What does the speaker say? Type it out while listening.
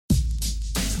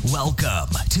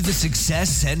Welcome to the Success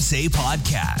Sensei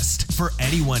podcast for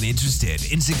anyone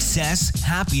interested in success,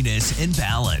 happiness, and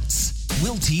balance.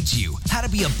 We'll teach you how to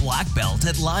be a black belt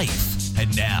at life.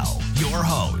 And now, your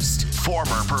host,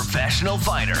 former professional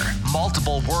fighter,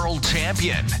 multiple world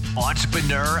champion,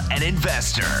 entrepreneur, and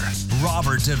investor,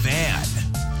 Robert Devan.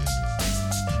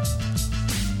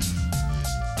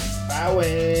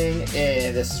 Bowing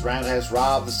in. This is Roundhouse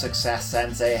Rob, the Success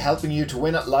Sensei, helping you to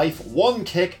win at life one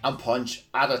kick and punch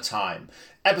at a time.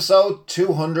 Episode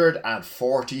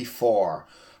 244.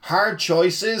 Hard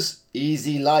choices,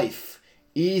 easy life.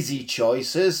 Easy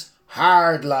choices,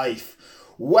 hard life.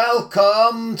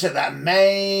 Welcome to the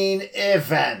main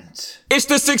event. It's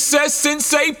the Success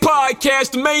Sensei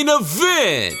podcast main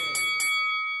event.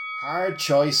 Hard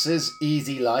choices,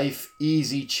 easy life.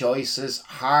 Easy choices,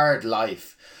 hard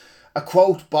life. A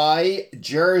quote by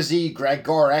Jerzy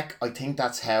Gregorek. I think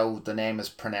that's how the name is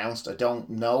pronounced. I don't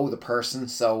know the person,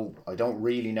 so I don't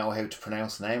really know how to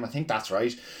pronounce the name. I think that's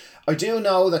right. I do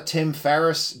know that Tim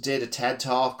Ferriss did a TED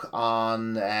Talk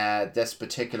on this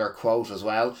particular quote as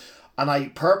well. And I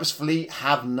purposefully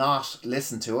have not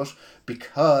listened to it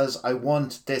because I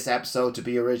want this episode to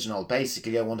be original.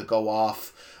 Basically, I want to go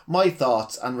off my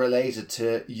thoughts and relate it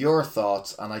to your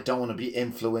thoughts, and I don't want to be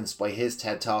influenced by his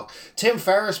TED Talk. Tim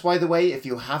Ferriss, by the way, if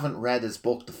you haven't read his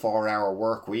book, The 4-Hour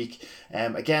Work Week,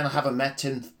 again, I haven't met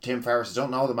Tim Ferriss, I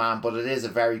don't know the man, but it is a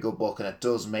very good book and it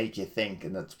does make you think,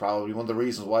 and it's probably one of the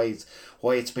reasons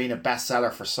why it's been a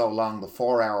bestseller for so long. The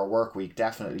 4-Hour Work Week,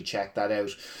 definitely check that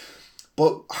out.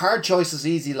 But hard choices,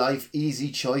 easy life,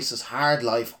 easy choices, hard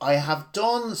life. I have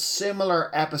done similar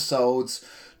episodes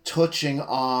touching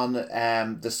on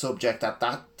the subject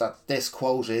that this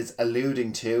quote is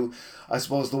alluding to. I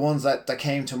suppose the ones that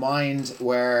came to mind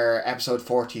were episode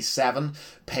 47,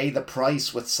 Pay the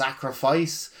Price with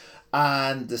Sacrifice,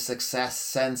 and the Success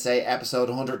Sensei episode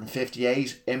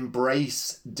 158,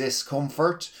 Embrace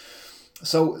Discomfort.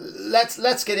 So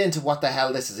let's get into what the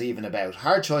hell this is even about.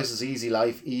 Hard choices, easy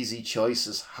life. Easy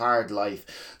choices, hard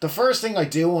life. The first thing I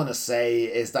do want to say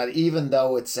is that even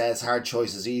though it says hard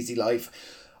choices, easy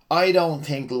life, I don't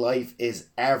think life is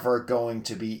ever going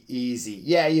to be easy.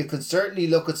 Yeah, you can certainly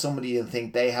look at somebody and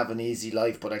think they have an easy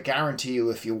life, but I guarantee you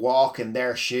if you walk in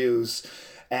their shoes,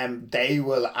 they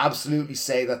will absolutely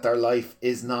say that their life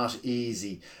is not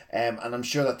easy. And I'm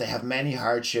sure that they have many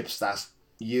hardships that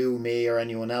you, me, or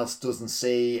anyone else doesn't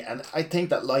see. And I think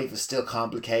that life is still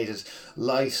complicated.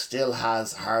 Life still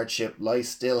has hardship. Life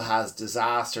still has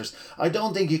disasters. I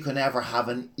don't think you can ever have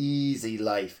an easy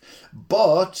life.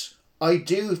 But I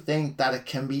do think that it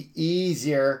can be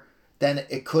easier than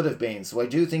it could have been. So I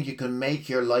do think you can make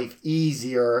your life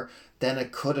easier than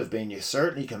it could have been. You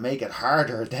certainly can make it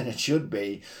harder than it should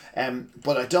be.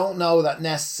 But I don't know that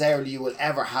necessarily you will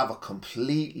ever have a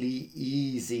completely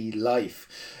easy life.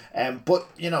 But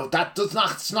you know,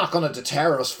 it's not going to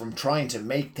deter us from trying to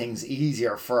make things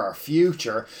easier for our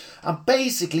future. And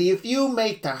basically, if you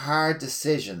make the hard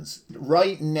decisions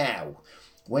right now,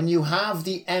 when you have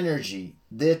the energy,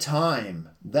 the time,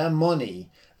 the money,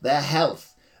 the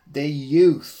health, the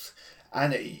youth,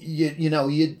 and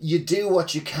you do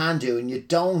what you can do and you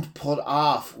don't put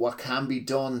off what can be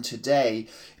done today,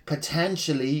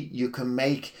 potentially you can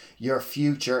make your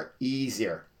future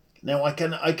easier. Now, I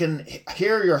can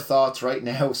hear your thoughts right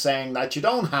now saying that you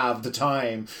don't have the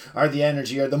time or the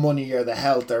energy or the money or the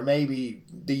health or maybe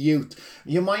the youth.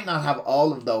 You might not have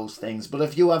all of those things, but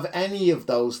if you have any of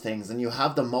those things and you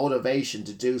have the motivation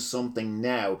to do something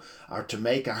now or to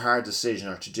make a hard decision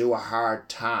or to do a hard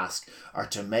task or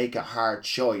to make a hard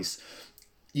choice,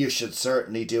 you should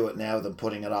certainly do it now than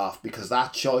putting it off, because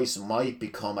that choice might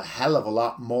become a hell of a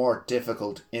lot more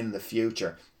difficult in the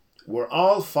future. We're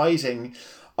all fighting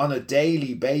on a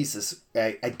daily basis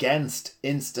against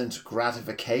instant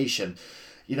gratification.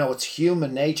 You know, it's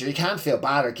human nature. You can't feel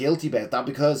bad or guilty about that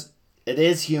because it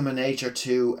is human nature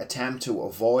to attempt to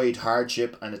avoid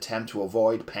hardship and attempt to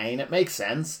avoid pain. It makes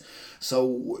sense.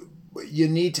 So you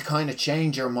need to kind of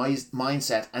change your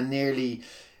mindset and nearly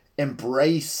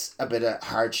embrace a bit of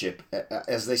hardship.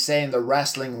 As they say in the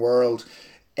wrestling world,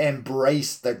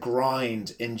 embrace the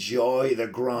grind, enjoy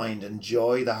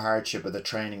the hardship of the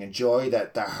training, enjoy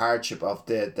the hardship of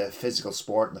the physical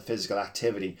sport and the physical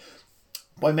activity.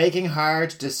 By making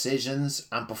hard decisions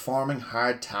and performing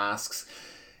hard tasks,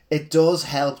 it does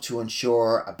help to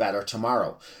ensure a better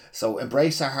tomorrow. So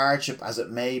embrace the hardship as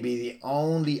it may be the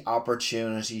only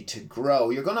opportunity to grow.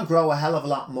 You're going to grow a hell of a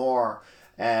lot more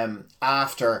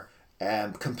after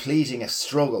completing a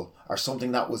struggle or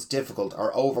something that was difficult,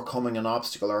 or overcoming an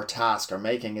obstacle or a task, or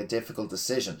making a difficult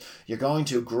decision. You're going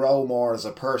to grow more as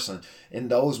a person in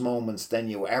those moments than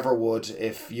you ever would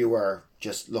if you were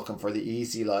just looking for the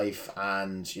easy life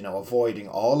and, you know, avoiding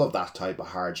all of that type of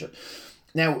hardship.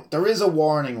 Now, there is a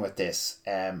warning with this,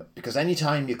 because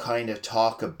anytime you kind of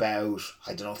talk about,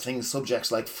 I don't know,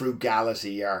 subjects like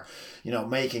frugality, or, you know,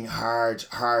 making hard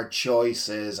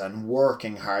choices and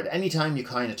working hard, anytime you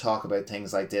kind of talk about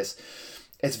things like this,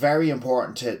 it's very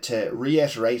important to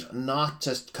reiterate not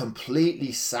to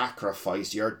completely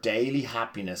sacrifice your daily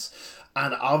happiness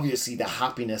and obviously the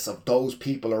happiness of those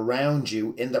people around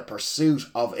you in the pursuit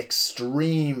of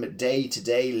extreme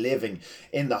day-to-day living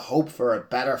in the hope for a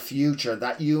better future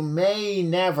that you may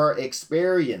never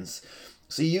experience.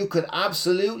 So you could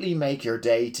absolutely make your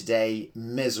day-to-day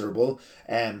miserable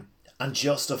and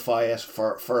justify it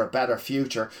for a better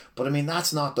future. But I mean,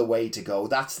 that's not the way to go.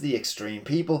 That's the extreme.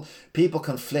 People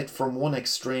can flit from one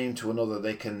extreme to another.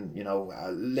 They can, you know,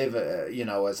 live, you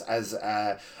know, as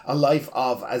a life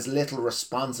of as little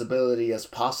responsibility as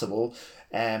possible,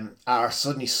 are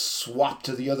suddenly swapped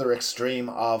to the other extreme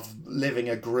of living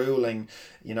a grueling,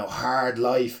 you know, hard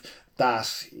life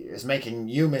that is making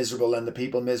you miserable and the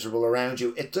people miserable around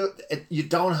you. You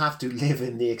don't have to live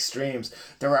in the extremes.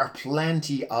 There are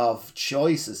plenty of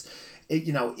choices.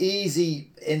 You know,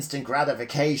 easy instant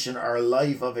gratification or a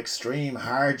life of extreme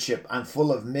hardship and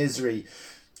full of misery.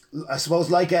 I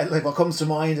suppose like what comes to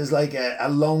mind is like a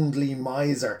lonely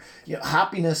miser. You know,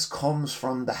 happiness comes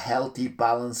from the healthy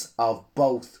balance of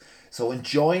both. So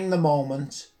enjoying the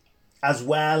moment as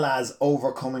well as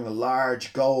overcoming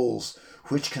large goals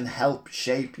which can help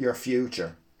shape your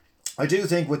future. I do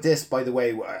think with this, by the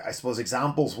way, I suppose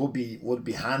examples would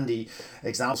be handy.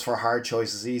 Examples for hard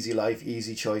choices, easy life,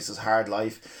 easy choices, hard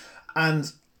life. And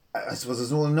I suppose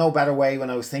there's no better way, when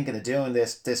I was thinking of doing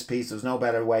this piece, there's no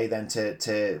better way than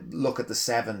to look at the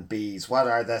 7 B's. What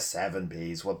are the 7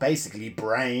 B's? Well, basically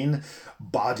brain,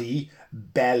 body,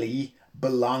 belly,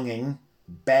 belonging,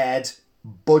 bed,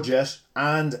 budget,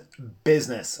 and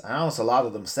business. I know it's a lot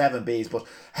of them, 7 B's, but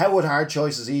how would hard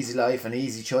choices, easy life, and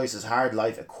easy choices, hard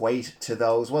life equate to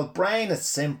those? Well, brain is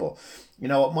simple. You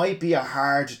know, it might be a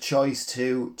hard choice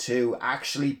to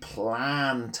actually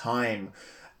plan time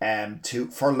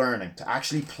for learning, to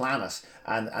actually plan it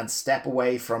and step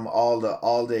away from all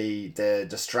the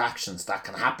distractions that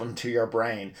can happen to your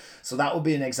brain. So that would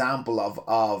be an example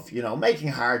of you know, making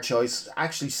hard choices,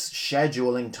 actually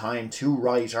scheduling time to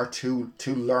write or to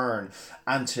learn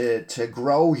and to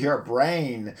grow your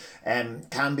brain.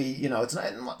 Can be, you know, it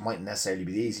mightn't necessarily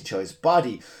be the easy choice.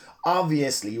 Body,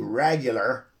 obviously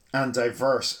regular and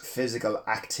diverse physical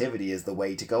activity is the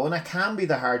way to go, and it can be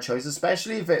the hard choice,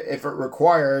 especially if it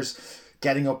requires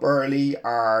getting up early,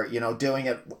 or, you know, doing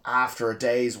it after a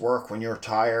day's work when you're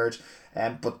tired.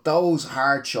 But those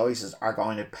hard choices are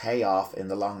going to pay off in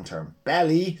the long term.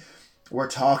 Belly, we're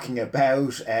talking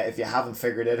about, if you haven't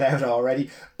figured it out already,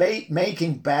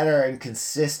 making better and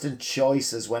consistent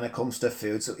choices when it comes to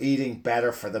food. So eating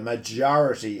better for the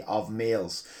majority of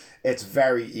meals. It's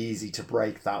very easy to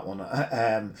break that one.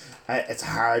 It's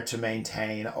hard to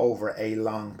maintain over a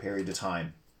long period of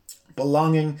time.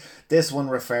 Belonging, this one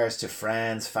refers to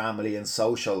friends, family, and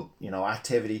social, you know,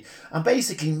 activity, and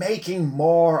basically making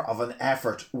more of an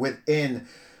effort within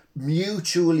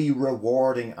mutually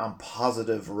rewarding and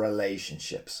positive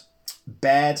relationships.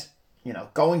 Bed, you know,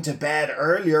 going to bed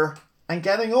earlier and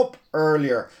getting up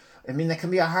earlier. I mean, it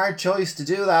can be a hard choice to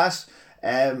do that.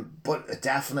 But it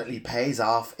definitely pays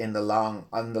off in the long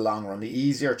run. The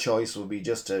easier choice will be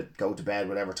just to go to bed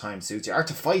whatever time suits you, or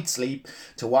to fight sleep,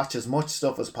 to watch as much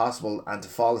stuff as possible and to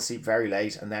fall asleep very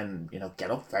late, and then, you know, get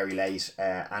up very late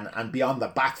and be on the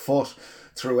back foot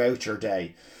throughout your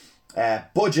day.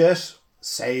 Budget,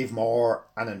 save more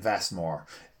and invest more.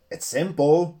 It's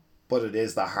simple, but it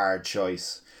is the hard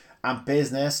choice. And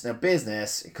business, now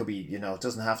business, it could be, you know, it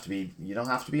doesn't have to be, you don't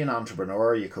have to be an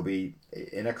entrepreneur. You could be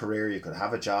in a career, you could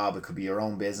have a job, it could be your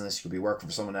own business, you could be working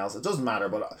for someone else. It doesn't matter,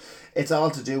 but it's all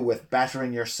to do with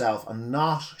bettering yourself and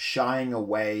not shying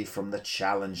away from the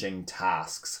challenging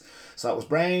tasks. So that was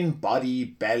brain, body,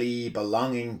 belly,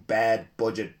 belonging, bed,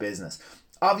 budget, business.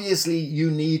 Obviously,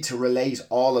 you need to relate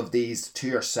all of these to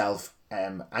yourself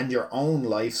and your own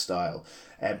lifestyle.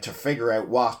 To figure out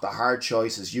what the hard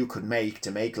choices you could make to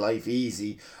make life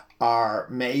easy, or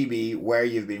maybe where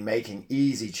you've been making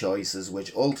easy choices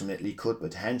which ultimately could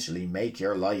potentially make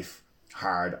your life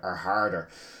hard or harder.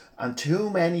 And too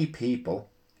many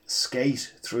people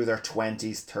skate through their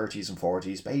 20s, 30s and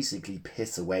 40s, basically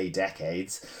piss away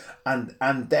decades. And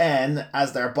then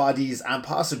as their bodies and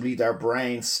possibly their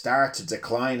brains start to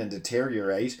decline and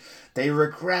deteriorate, they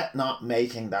regret not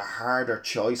making the harder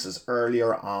choices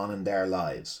earlier on in their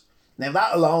lives. Now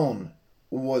that alone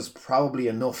was probably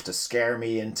enough to scare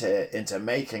me into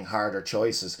making harder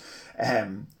choices.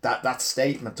 That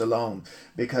statement alone,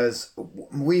 because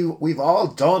we've all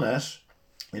done it.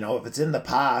 If it's in the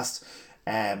past,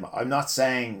 I'm not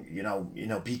saying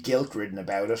be guilt ridden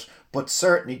about it, but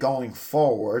certainly going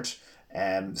forward,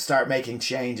 start making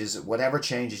changes, whatever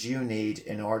changes you need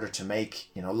in order to make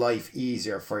life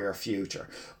easier for your future,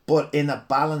 but in a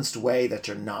balanced way that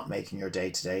you're not making your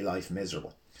day-to-day life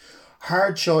miserable.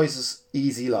 Hard choices,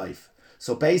 easy life.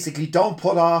 So basically, don't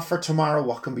put off for tomorrow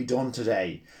what can be done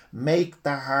today. Make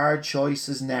the hard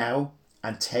choices now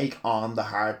and take on the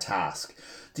hard task.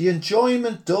 The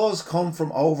enjoyment does come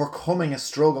from overcoming a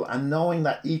struggle and knowing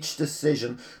that each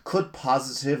decision could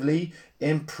positively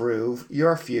improve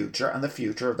your future and the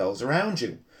future of those around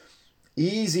you.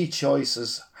 Easy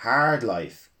choices, hard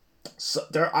life. So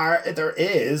there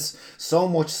is so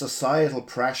much societal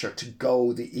pressure to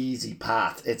go the easy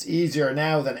path. It's easier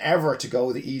now than ever to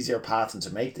go the easier path and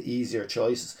to make the easier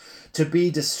choices, to be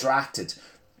distracted,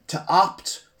 to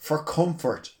opt for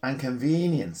comfort and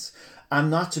convenience,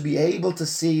 and not to be able to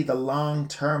see the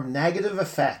long-term negative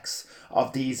effects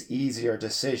of these easier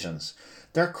decisions.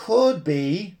 There could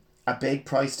be a big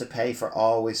price to pay for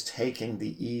always taking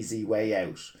the easy way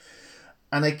out.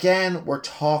 And again, we're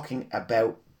talking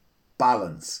about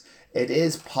balance. It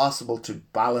is possible to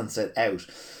balance it out.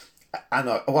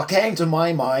 And what came to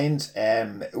my mind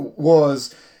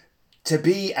was to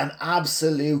be an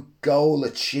absolute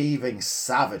goal-achieving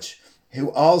savage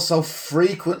who also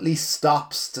frequently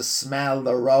stops to smell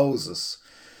the roses.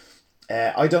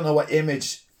 I don't know what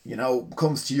image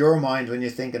comes to your mind when you're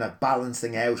thinking of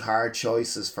balancing out hard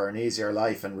choices for an easier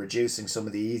life and reducing some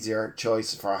of the easier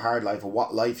choices for a hard life, or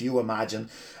what life you imagine.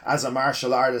 As a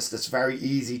martial artist, it's very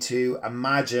easy to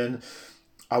imagine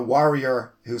a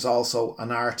warrior who's also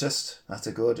an artist. That's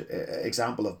a good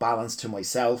example of balance to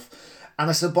myself. And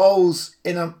I suppose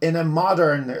in a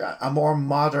more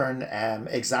modern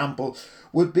example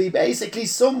would be basically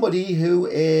somebody who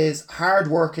is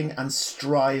hardworking and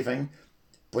striving,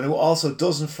 but who also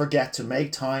doesn't forget to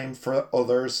make time for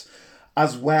others,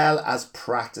 as well as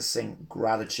practicing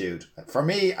gratitude. For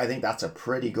me, I think that's a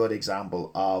pretty good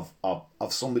example of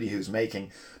somebody who's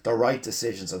making the right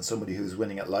decisions and somebody who's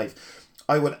winning at life.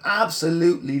 I would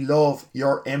absolutely love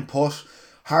your input.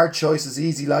 Hard choices,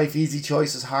 easy life, easy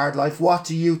choices, hard life. What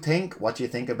do you think? What do you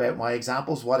think about my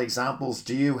examples? What examples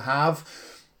do you have?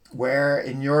 Where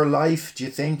in your life do you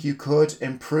think you could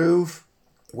improve?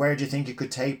 Where do you think you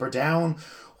could taper down?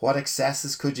 What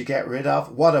excesses could you get rid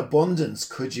of? What abundance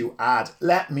could you add?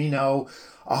 Let me know.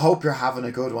 I hope you're having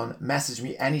a good one. Message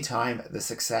me anytime,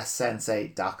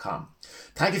 thesuccesssensei.com.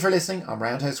 Thank you for listening. I'm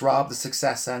Roundhouse Rob, the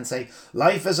Success Sensei.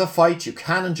 Life is a fight you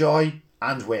can enjoy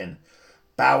and win.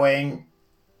 Bowing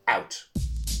out.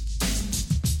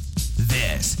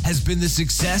 This has been the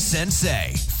Success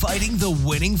Sensei, fighting the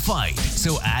winning fight.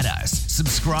 So add us,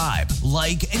 subscribe,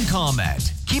 like, and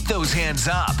comment. Keep those hands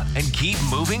up and keep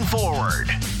moving forward.